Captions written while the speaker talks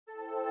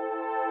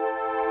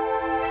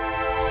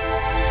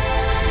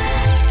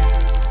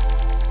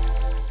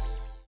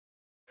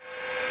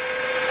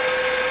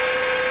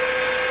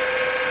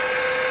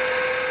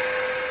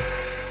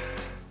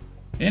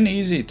In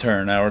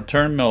EZTurn, our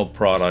turn mill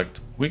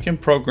product, we can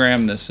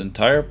program this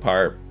entire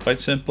part by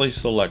simply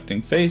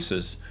selecting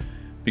faces.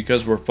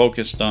 Because we're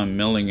focused on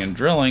milling and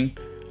drilling,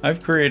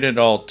 I've created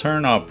all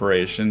turn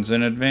operations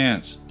in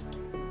advance.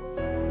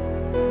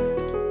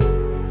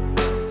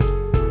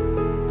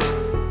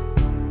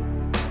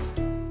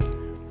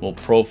 We'll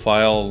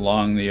profile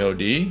along the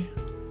OD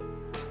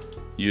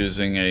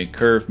using a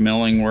curved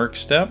milling work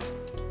step.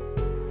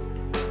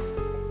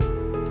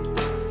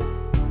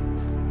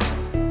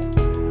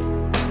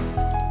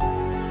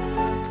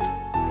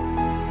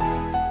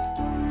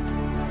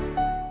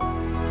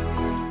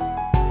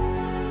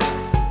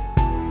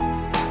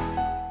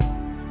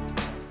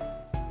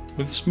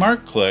 With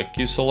Smart Click,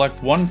 you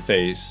select one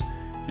face,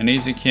 and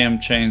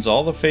EZCAM chains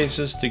all the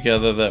faces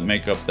together that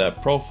make up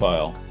that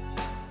profile.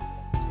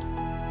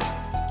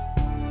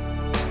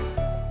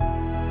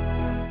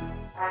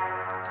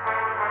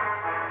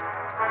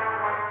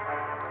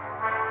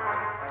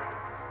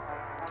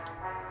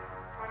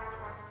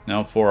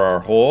 Now for our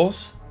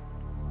holes.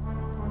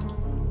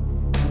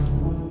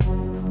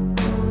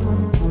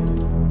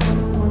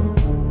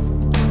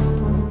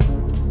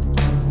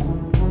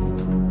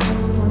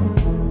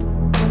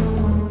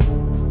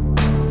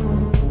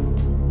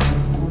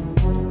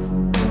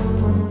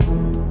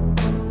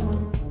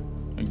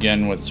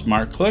 Again, with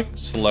Smart Click,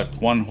 select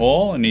one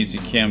hole and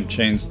EZCAM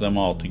chains them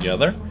all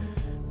together.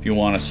 If you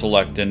want to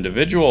select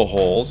individual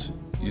holes,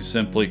 you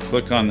simply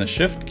click on the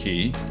Shift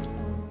key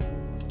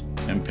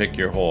and pick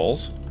your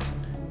holes.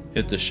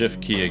 Hit the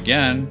Shift key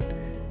again,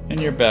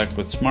 and you're back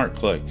with Smart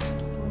Click.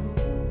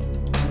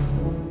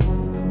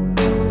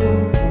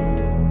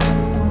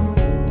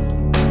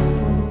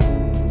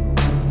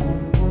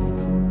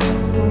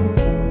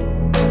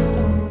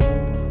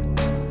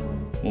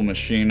 We'll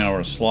machine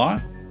our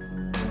slot.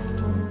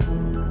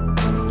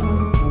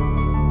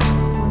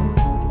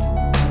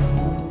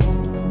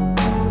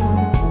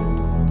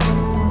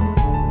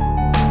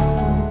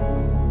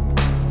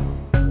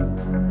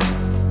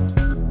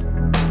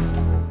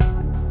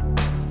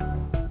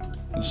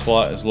 The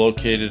slot is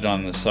located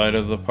on the side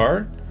of the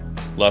part,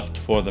 left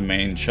for the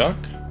main chuck.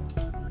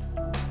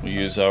 We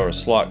use our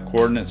slot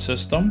coordinate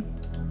system,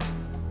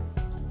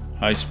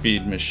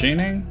 high-speed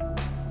machining,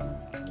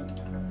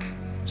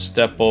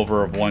 step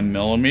over of 1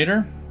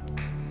 millimeter,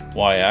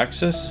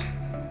 y-axis,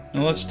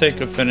 and let's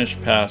take a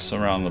finished pass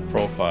around the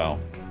profile.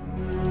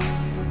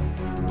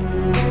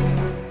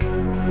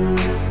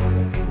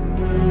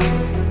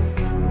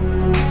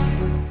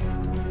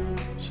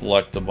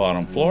 Select the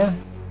bottom floor.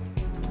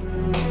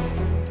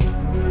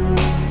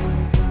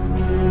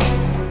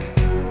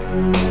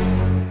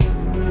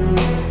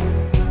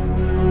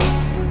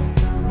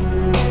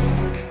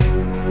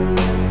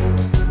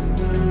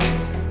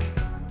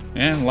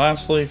 And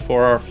lastly,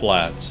 for our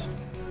flats,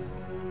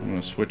 I'm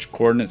going to switch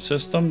coordinate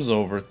systems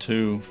over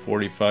to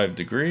 45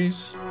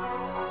 degrees,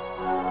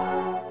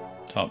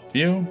 top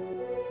view.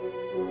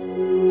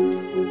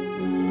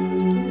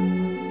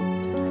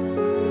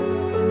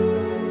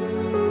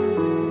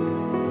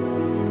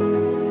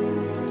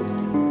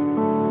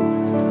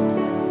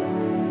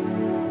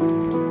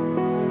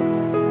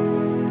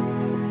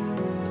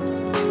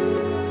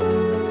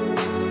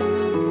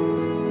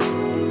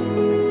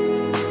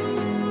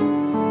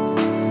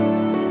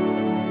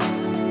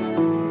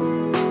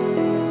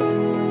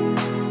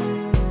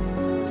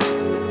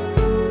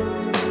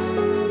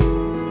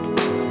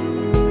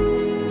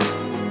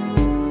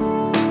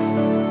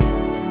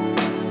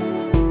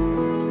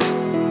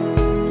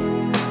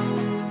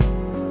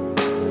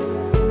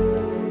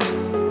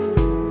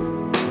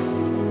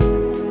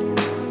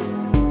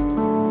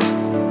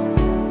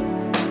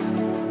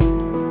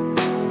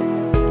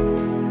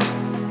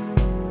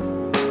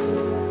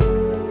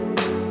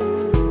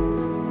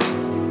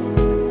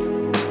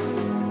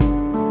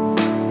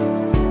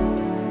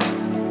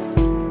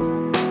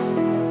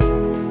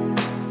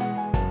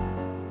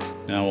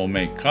 Now we'll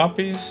make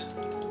copies.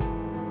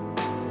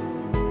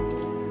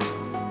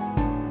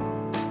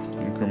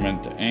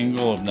 Increment the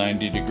angle of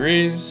 90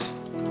 degrees.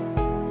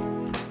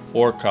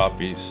 4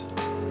 copies.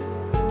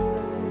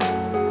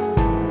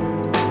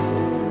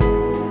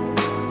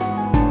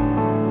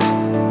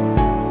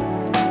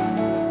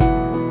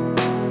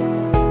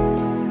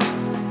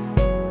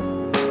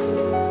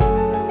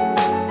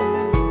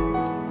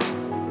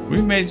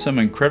 We've made some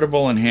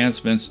incredible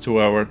enhancements to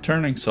our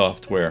turning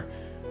software,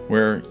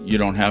 where you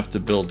don't have to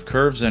build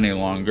curves any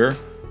longer,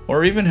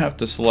 or even have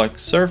to select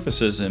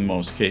surfaces in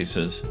most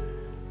cases.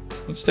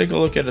 Let's take a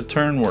look at a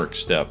turn work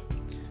step.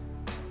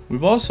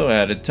 We've also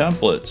added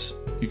templates.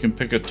 You can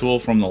pick a tool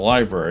from the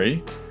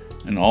library,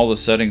 and all the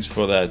settings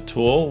for that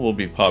tool will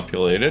be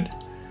populated.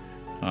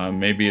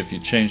 Maybe if you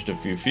changed a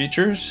few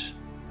features,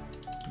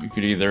 you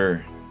could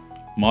either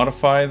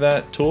modify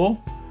that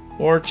tool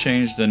or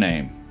change the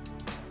name.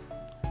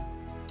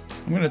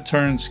 I'm going to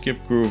turn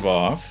Skip Groove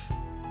off.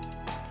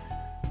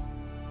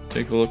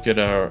 Take a look at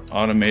our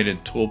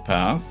automated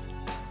toolpath.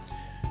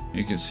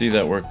 You can see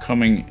that we're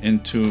coming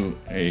into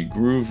a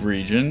groove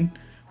region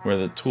where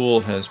the tool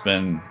has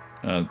been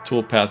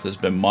toolpath has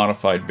been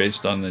modified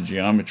based on the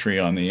geometry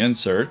on the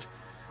insert.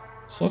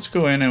 So let's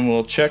go in and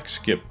we'll check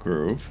skip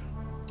groove.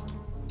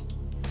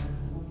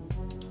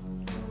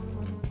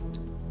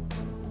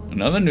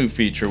 Another new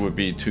feature would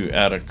be to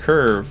add a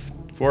curve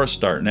for a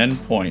start and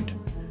end point.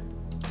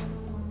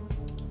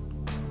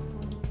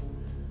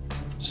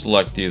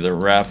 Select either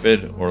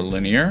rapid or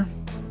linear.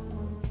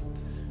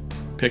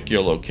 Pick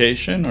your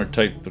location or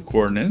type the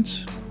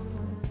coordinates.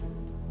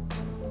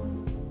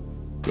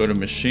 Go to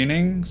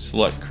machining,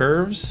 select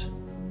curves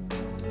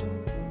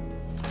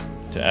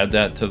to add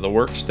that to the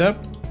work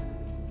step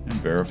and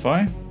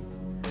verify.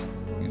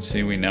 You can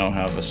see we now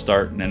have a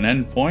start and an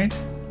end point.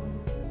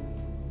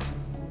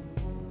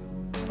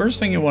 First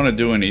thing you want to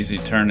do in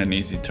EZTurn and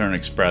EZTurn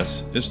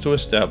Express is to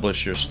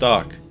establish your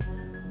stock.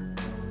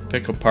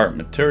 Pick a part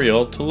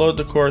material to load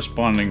the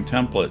corresponding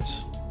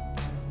templates.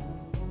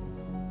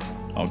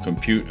 I'll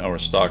compute our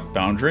stock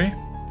boundary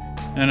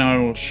and I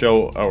will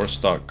show our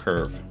stock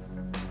curve.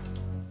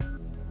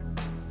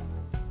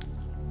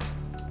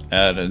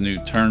 Add a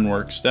new turn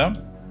work step.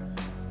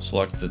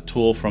 Select the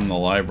tool from the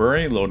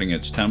library, loading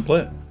its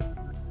template.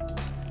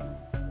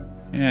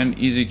 And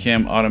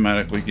EZCAM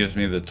automatically gives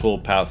me the tool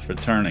path for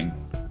turning.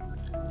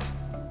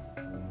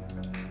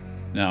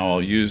 Now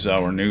I'll use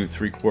our new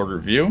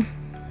 3/4 view.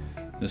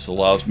 This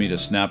allows me to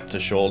snap to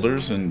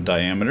shoulders and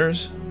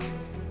diameters.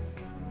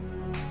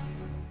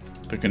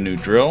 Pick a new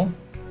drill.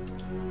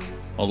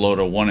 I'll load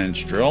a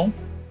 1-inch drill.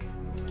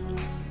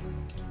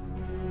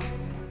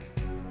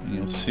 And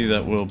you'll see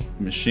that we'll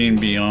machine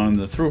beyond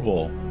the through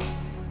hole.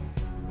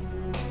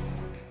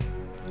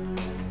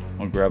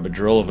 I'll grab a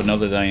drill of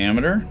another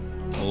diameter,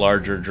 a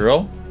larger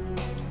drill.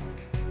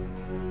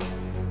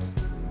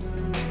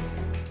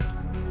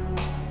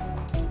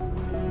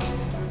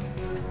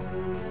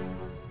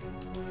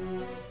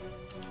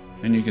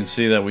 And you can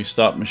see that we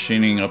stopped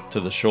machining up to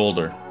the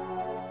shoulder.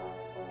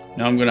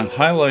 Now I'm going to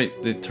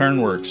highlight the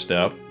turn work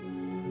step.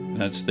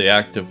 That's the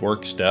active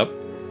work step.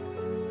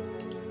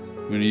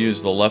 I'm going to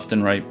use the left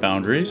and right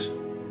boundaries.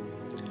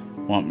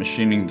 Want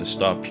machining to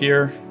stop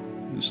here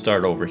and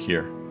start over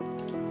here.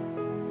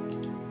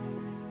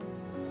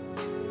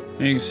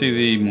 And you can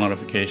see the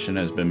modification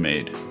has been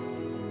made.